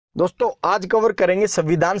दोस्तों आज कवर करेंगे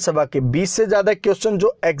संविधान सभा के 20 से ज्यादा क्वेश्चन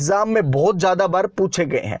जो एग्जाम में बहुत ज्यादा बार पूछे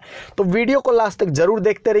गए हैं। तो वीडियो को लास्ट तक जरूर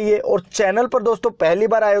देखते रहिए और चैनल पर दोस्तों पहली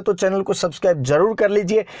बार आए हो तो चैनल को सब्सक्राइब जरूर कर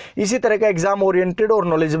लीजिए इसी तरह का एग्जाम ओरिएंटेड और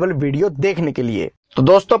नॉलेजेबल वीडियो देखने के लिए। तो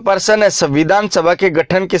दोस्तों प्रश्न है संविधान सभा के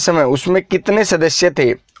गठन के समय उसमें कितने सदस्य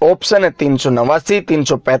थे। ऑप्शन है 389,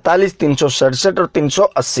 345, 367 और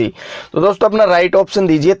 380। तो दोस्तों अपना राइट ऑप्शन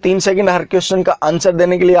दीजिए। 3 सेकंड हर क्वेश्चन का आंसर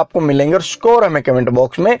देने के लिए आपको मिलेंगे और स्कोर हमें कमेंट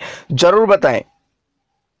बॉक्स में जरूर बताएं।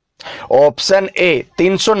 Option A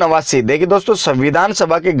 389। देखिए दोस्तों संविधान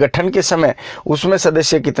सभा के गठन के समय उसमें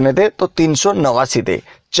सदस्य कितने थे, तो 389 थे।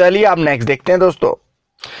 चलिए आप नेक्स्ट देखते हैं दोस्तों।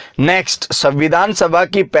 नेक्स्ट, संविधान सभा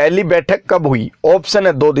की पहली बैठक कब हुई। ऑप्शन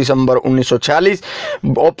है 2 दिसंबर 1946,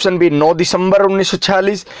 ऑप्शन बी 9 दिसंबर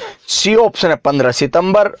 1946, सी ऑप्शन है 15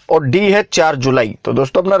 सितंबर और डी है 4 जुलाई। तो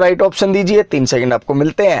दोस्तों अपना राइट ऑप्शन दीजिए। 3 सेकंड आपको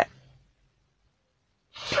मिलते हैं।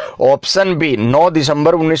 ऑप्शन बी 9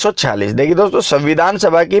 दिसंबर 1946। देखिए दोस्तों संविधान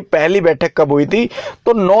सभा की पहली बैठक कब हुई थी,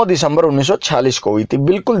 तो 9 दिसंबर 1946 को हुई थी।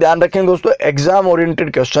 बिल्कुल ध्यान रखें दोस्तों, एग्जाम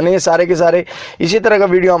ओरिएंटेड क्वेश्चन है ये सारे के सारे। इसी तरह का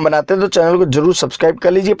वीडियो हम बनाते हैं तो चैनल को जरूर सब्सक्राइब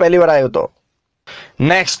कर लीजिए पहली बार आए हो तो।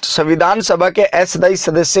 नेक्स्ट, संविधान सभा के अस्थायी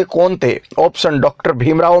सदस्य कौन थे। Option doctor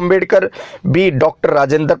Bhimrao Ambedkar, B doctor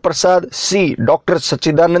Rajendra Prasad, सी डॉक्टर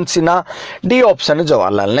सच्चिदानंद सिन्हा, डी ऑप्शन है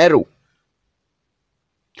Jawaharlal Nehru.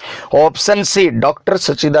 Option C doctor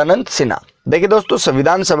सच्चिदानंद सिन्हा। देखिए दोस्तों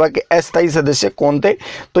संविधान सभा के अस्थायी सदस्य कौन थे,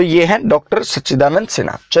 तो ये हैं डॉक्टर सच्चिदानंद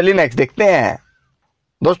सिन्हा। चलिए नेक्स्ट देखते हैं।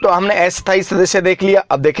 दोस्तों हमने अस्थायी सदस्य देख लिया,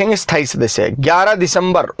 अब देखेंगे स्थायी सदस्य। 11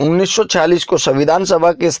 दिसंबर 1946 को संविधान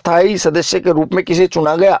सभा के स्थायी सदस्य के रूप में किसे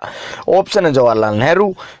चुना गया। ऑप्शन है जवाहरलाल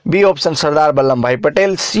नेहरू, बी ऑप्शन सरदार वल्लभ भाई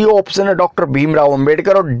पटेल, सी ऑप्शन है डॉक्टर भीमराव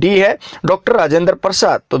अंबेडकर और डी है डॉक्टर राजेंद्र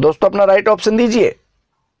प्रसाद। तो दोस्तों अपना राइट ऑप्शन दीजिए।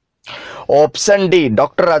 Option D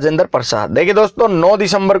doctor Rajendra Prasad. देखिए दोस्तों 9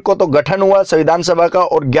 दिसंबर को तो गठन हुआ संविधान सभा का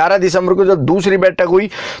और 11 दिसंबर को जब दूसरी बैठक हुई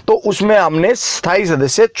तो उसमें हमने स्थायी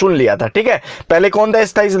सदस्य चुन लिया था। ठीक है, पहले कौन था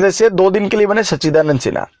स्थायी सदस्य, 2 दिन के लिए बने सच्चिदानंद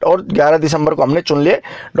सिन्हा और 11 दिसंबर को हमने चुन लिए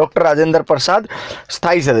डॉक्टर राजेंद्र प्रसाद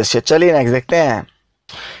स्थायी सदस्य। चलिए नेक्स्ट देखते हैं।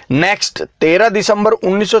 नेक्स्ट, 13 दिसंबर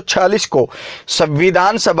 1946 को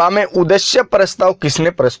संविधान सभा में उद्देश्य प्रस्ताव किसने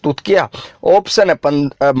प्रस्तुत किया। ऑप्शन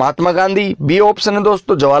है महात्मा गांधी, बी ऑप्शन है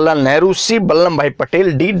दोस्तों जवाहरलाल नेहरू, सी वल्लभ भाई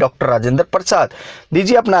पटेल, डी डॉक्टर राजेंद्र प्रसाद।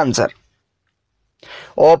 दीजिए अपना आंसर।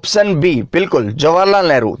 ऑप्शन बी बिल्कुल जवाहरलाल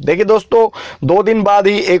नेहरू। देखिए दोस्तों 2 दिन बाद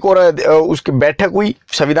ही एक और उसकी बैठक हुई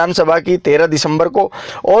संविधान सभा की 13 दिसंबर को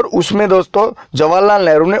और उसमें दोस्तों जवाहरलाल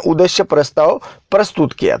नेहरू ने उद्देश्य प्रस्ताव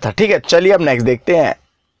प्रस्तुत किया था। ठीक है, चलिए अब नेक्स्ट देखते हैं।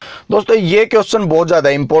 दोस्तों ये क्वेश्चन बहुत ज्यादा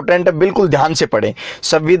इंपॉर्टेंट है, बिल्कुल ध्यान से पढ़ें।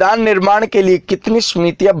 संविधान निर्माण के लिए कितनी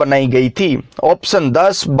समितियां बनाई गई थी। ऑप्शन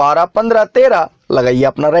 10, 12, 15, 13। लगाइए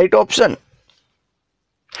अपना राइट ऑप्शन।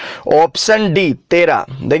 Option D 13।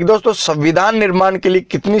 देखिए दोस्तों संविधान निर्माण के लिए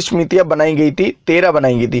कितनी समितियां बनाई गई थी, 13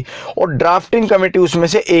 बनाई गई थी और ड्राफ्टिंग कमेटी उसमें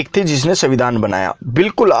से एक थी जिसने संविधान बनाया।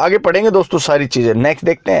 बिल्कुल आगे पढ़ेंगे दोस्तों सारी चीजें। नेक्स्ट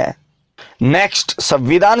देखते हैं। नेक्स्ट,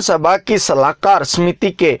 संविधान सभा की सलाहकार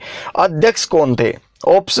समिति के अध्यक्ष कौन थे।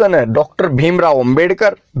 ऑप्शन है doctor Bhimrao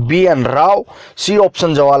Ambedkar, B N Rao, C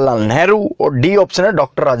option Jawaharlal Nehru और डी ऑप्शन है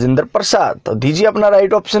डॉक्टर राजेंद्र प्रसाद। तो दीजिए अपना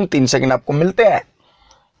राइट ऑप्शन। 3 सेकंड आपको मिलते हैं।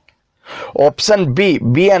 Option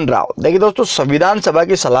B N Rao. देखिए दोस्तों संविधान सभा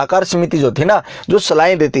की सलाहकार समिति जो थी ना, जो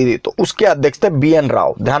सलाहें देती थी, तो उसके अध्यक्ष थे बी एन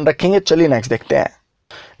राव। ध्यान रखेंगे। चलिए नेक्स्ट देखते हैं।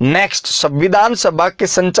 नेक्स्ट, संविधान सभा के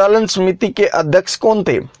संचालन समिति के अध्यक्ष कौन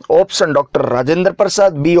थे। Option doctor Rajendra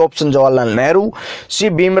Prasad, B option Jawaharlal Nehru, सी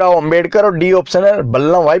भीमराव अंबेडकर और डी ऑप्शन है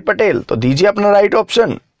वल्लभ भाई पटेल। तो दीजिए अपना राइट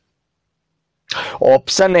ऑप्शन।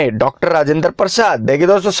 ऑप्शन है डॉक्टर राजेंद्र प्रसाद। देखिए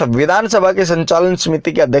दोस्तों संविधान सभा के संचालन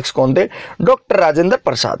समिति के अध्यक्ष कौन थे, डॉक्टर राजेंद्र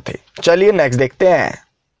प्रसाद थे। चलिए नेक्स्ट देखते हैं।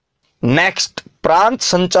 नेक्स्ट, प्रांत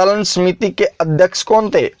संचालन समिति के अध्यक्ष कौन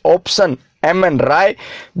थे। ऑप्शन एम एन राय,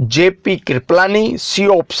 जेपी कृपलानी, सी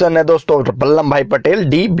ऑप्शन है दोस्तों वल्लभ भाई Patel,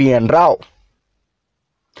 D B N Rao.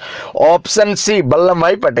 Option C Vallabh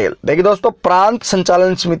भाई पटेल। देखिए दोस्तों प्रांत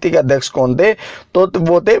संचालन समिति के अध्यक्ष कौन थे, तो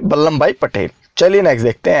वो थे वल्लभ भाई पटेल। चलिए नेक्स्ट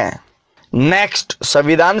देखते हैं। नेक्स्ट,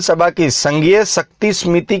 संविधान सभा की संघीय शक्ति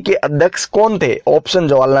समिति के अध्यक्ष कौन थे। Option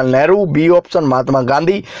Jawaharlal Nehru, B option Mahatma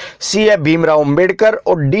Gandhi, सी है भीमराव अंबेडकर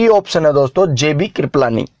और डी ऑप्शन है दोस्तों जेबी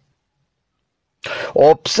कृपलानी।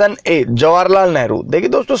 Option A Jawaharlal Nehru. देखिए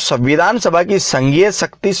दोस्तों संविधान सभा की संघीय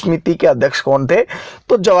शक्ति समिति के अध्यक्ष कौन थे,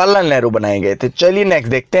 तो जवाहरलाल नेहरू बनाए गए थे। चलिए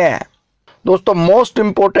नेक्स्ट देखते हैं। दोस्तों मोस्ट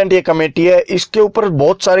इंपोर्टेंट ये कमेटी है, इसके ऊपर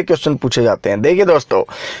बहुत सारे क्वेश्चन पूछे जाते हैं। देखिए दोस्तों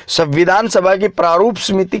संविधान सभा की प्रारूप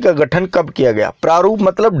समिति का गठन कब किया गया। प्रारूप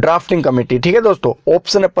मतलब ड्राफ्टिंग कमेटी। ठीक है दोस्तों,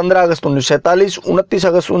 ऑप्शन है 15 अगस्त 1947, 29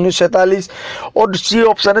 अगस्त 1947 और सी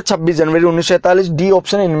ऑप्शन है 26 जनवरी 1947, डी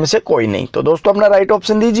ऑप्शन इनमें से कोई नहीं। तो दोस्तों अपना राइट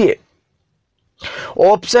ऑप्शन दीजिए।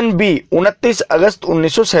 ऑप्शन बी 29 अगस्त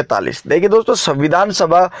 1947। देखिए दोस्तों, संविधान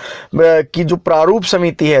सभा की जो प्रारूप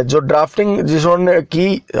समिति है, जो ड्राफ्टिंग जिन्होंने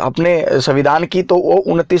की अपने संविधान की, तो वो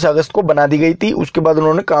 29 अगस्त को बना दी गई थी। उसके बाद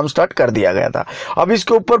उन्होंने काम स्टार्ट कर दिया गया था। अब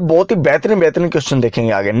इसके ऊपर बहुत ही बेहतरीन क्वेश्चन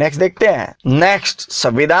देखेंगे आगे। नेक्स्ट देखते हैं। नेक्स्ट,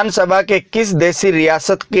 संविधान सभा के किस देशी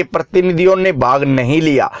रियासत के प्रतिनिधियों ने भाग नहीं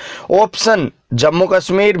लिया? ऑप्शन जम्मू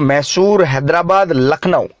कश्मीर, मैसूर, हैदराबाद,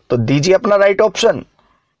 लखनऊ। तो दीजिए अपना right option.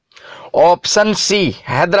 Option C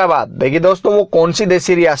Hyderabad. देखिए दोस्तों, वो कौन सी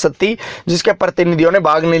देशी रियासत थी जिसके प्रतिनिधियों ने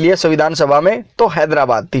भाग नहीं लिया संविधान सभा में? तो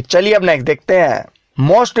हैदराबाद थी। चलिए अब नेक्स्ट देखते हैं।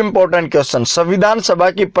 मोस्ट इंपोर्टेंट क्वेश्चन, संविधान सभा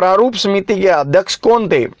की प्रारूप समिति के अध्यक्ष कौन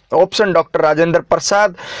थे? Option doctor Rajendra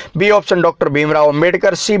Prasad, B option doctor Bhimrao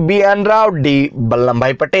Ambedkar, C B N Rao, D Vallabh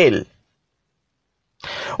भाई Patel.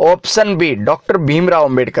 Option B doctor Bhimrao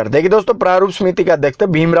Ambedkar. देखिए दोस्तों, प्रारूप समिति के अध्यक्ष थे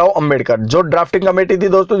भीमराव अंबेडकर। जो ड्राफ्टिंग कमेटी थी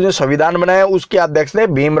दोस्तों, जो संविधान बनाया, उसके अध्यक्ष थे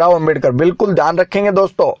भीमराव अंबेडकर। बिल्कुल ध्यान रखेंगे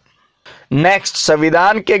दोस्तों। नेक्स्ट,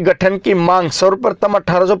 संविधान के गठन की मांग सर्वप्रथम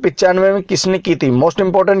 1895 में किसने की थी? Most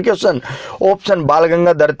important question. ऑप्शन बाल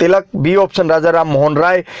गंगाधर तिलक, बी ऑप्शन राजा Ram Mohan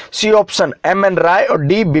Roy, C option M N राय और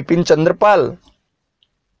D Bipin Chandra Pal.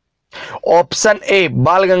 Option A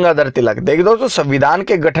बाल गंगाधर तिलक। देखिए दोस्तों, संविधान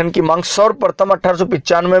के गठन की मांग सर्वप्रथम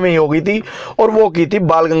 1895 में ही हो गई थी और वो की थी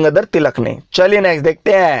बाल गंगाधर तिलक ने। चलिए नेक्स्ट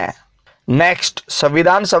देखते हैं। नेक्स्ट,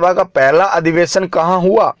 संविधान सभा का पहला अधिवेशन कहां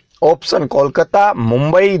हुआ? ऑप्शन कोलकाता,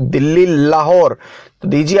 मुंबई, दिल्ली, लाहौर। तो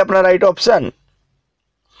दीजिए अपना right option.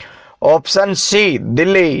 Option C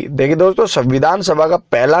Delhi. देखिए दोस्तों, संविधान सभा का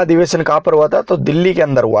पहला अधिवेशन कहां पर हुआ था? तो दिल्ली के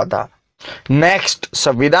अंदर हुआ था। नेक्स्ट,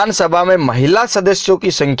 संविधान सभा में महिला सदस्यों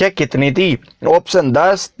की संख्या कितनी थी? ऑप्शन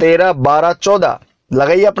 10, 13, 12, 14।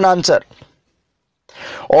 लगाइए अपना आंसर।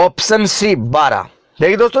 Option C 12।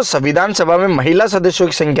 देखिए दोस्तों, संविधान सभा में महिला सदस्यों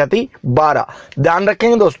की संख्या थी 12। ध्यान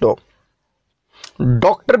रखेंगे दोस्तों।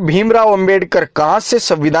 डॉक्टर भीमराव अंबेडकर कहां से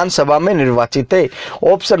संविधान सभा में निर्वाचित थे?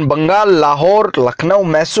 Option Bengal, Lahore, Lucknow,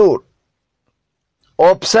 Mysore.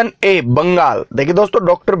 Option A Bengal. देखिए दोस्तों,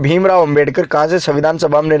 डॉक्टर भीमराव अंबेडकर कहां से संविधान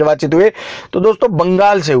सभा में निर्वाचित हुए? तो दोस्तों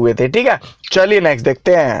बंगाल से हुए थे। ठीक है, चलिए नेक्स्ट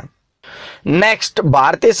देखते हैं। नेक्स्ट,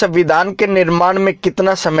 भारतीय संविधान के निर्माण में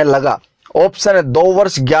कितना समय लगा? ऑप्शन है 2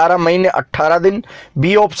 वर्ष 11 महीने 18 दिन,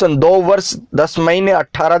 बी ऑप्शन 2 वर्ष 10 महीने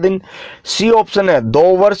 18 दिन, सी ऑप्शन है 2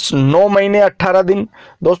 वर्ष 9 महीने 18 दिन।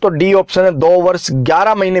 दोस्तों डी ऑप्शन है 2 वर्ष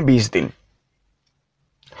 11 महीने 20 दिन।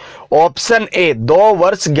 ऑप्शन ए 2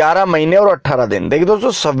 वर्ष 11 महीने और 18 दिन। देखिए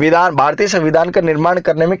दोस्तों, संविधान, भारतीय संविधान का निर्माण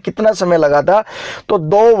करने में कितना समय लगा था? तो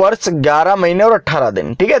 2 वर्ष 11 महीने और 18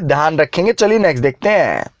 दिन। ठीक है, ध्यान रखेंगे। चलिए नेक्स्ट देखते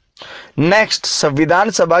हैं। नेक्स्ट, संविधान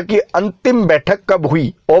सभा की अंतिम बैठक कब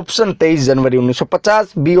हुई? ऑप्शन 23 जनवरी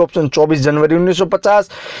 1950, बी ऑप्शन 24 जनवरी 1950,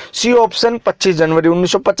 सी ऑप्शन 25 जनवरी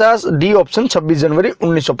 1950, डी ऑप्शन 26 जनवरी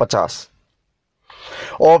 1950।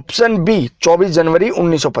 ऑप्शन बी 24 जनवरी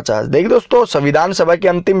 1950। देखिए दोस्तों, संविधान सभा की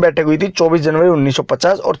अंतिम बैठक हुई थी 24 जनवरी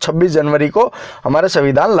 1950 और 26 जनवरी को हमारा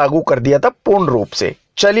संविधान लागू कर दिया था पूर्ण रूप से।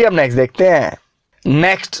 चलिए अब नेक्स्ट देखते हैं।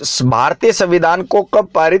 नेक्स्ट, भारतीय संविधान को कब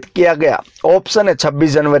पारित किया गया? ऑप्शन है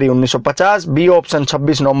 26 जनवरी 1950, बी ऑप्शन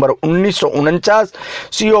 26 नवंबर 1949,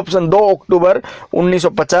 सी ऑप्शन 2 अक्टूबर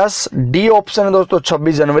 1950, डी ऑप्शन है दोस्तों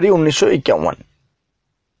 26 जनवरी 1951।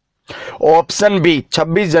 ऑप्शन बी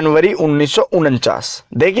 26 जनवरी 1949।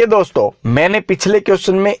 देखिए दोस्तों, मैंने पिछले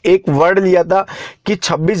क्वेश्चन में एक वर्ड लिया था कि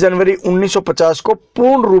 26 जनवरी 1950 को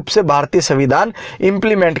पूर्ण रूप से भारतीय संविधान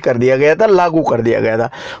इंप्लीमेंट कर दिया गया था, लागू कर दिया गया था।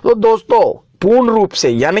 तो दोस्तों पूर्ण रूप से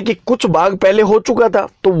यानी कि कुछ भाग पहले हो चुका था,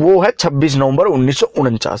 तो वो है 26 नवंबर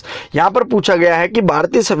 1949। यहां पर पूछा गया है कि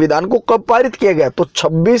भारतीय संविधान को कब पारित किया गया? तो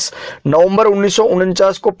 26 नवंबर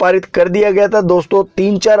 1949 को पारित कर दिया गया था। दोस्तों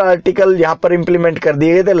 3-4 आर्टिकल यहां पर इंप्लीमेंट कर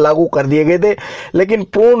दिए गए थे, लागू कर दिए गए थे, लेकिन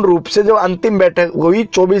पूर्ण रूप से जो अंतिम बैठक हुई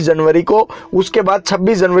 24 जनवरी को, उसके बाद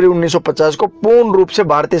 26 जनवरी 1950 को पूर्ण रूप से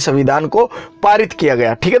भारतीय संविधान को पारित किया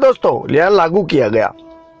गया। ठीक है दोस्तों, या लागू किया गया।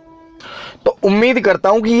 तो उम्मीद करता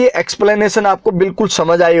हूं कि ये एक्सप्लेनेशन आपको बिल्कुल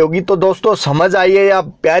समझ आई होगी। तो दोस्तों समझ आई है या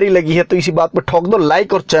प्यारी लगी है तो इसी बात पे ठोक दो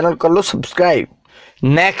लाइक और चैनल कर लो सब्सक्राइब।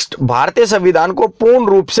 नेक्स्ट, भारतीय संविधान को पूर्ण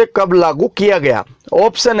रूप से कब लागू किया गया?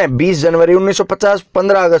 ऑप्शन है 20 जनवरी 1950,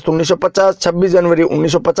 15 अगस्त 1950, 26 जनवरी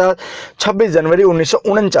 1950, 26 जनवरी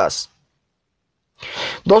 1949।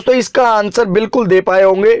 दोस्तों इसका आंसर बिल्कुल दे पाए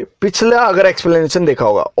होंगे, पिछला अगर एक्सप्लेनेशन देखा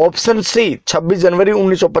होगा। ऑप्शन सी 26 जनवरी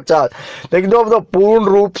 1950। देखिए दोस्तों पूर्ण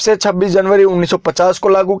रूप से 26 जनवरी 1950 को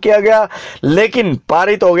लागू किया गया, लेकिन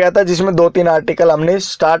पारित हो गया था जिसमें 2-3 आर्टिकल हमने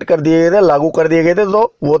स्टार्ट कर दिए गए थे, लागू कर दिए गए थे,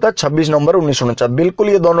 तो वो था 26 नवंबर 1949। बिल्कुल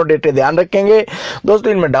ये दोनों डेटे ध्यान रखेंगे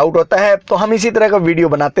दोस्तों, इनमें डाउट होता है तो हम इसी तरह का वीडियो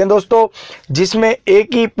बनाते हैं दोस्तों, जिसमें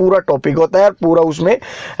एक ही पूरा टॉपिक होता है और पूरा उसमें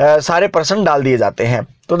सारे प्रश्न डाल दिए जाते हैं।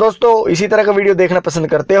 तो दोस्तों इसी तरह का वीडियो देखना पसंद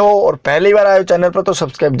करते हो और पहली बार आए हो चैनल पर तो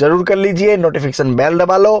सब्सक्राइब जरूर कर लीजिए, नोटिफिकेशन बेल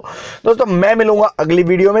दबा लो। दोस्तों मैं मिलूंगा अगली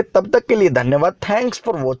वीडियो में, तब तक के लिए धन्यवाद। Thanks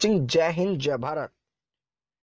for watching. जय हिंद, जय भारत।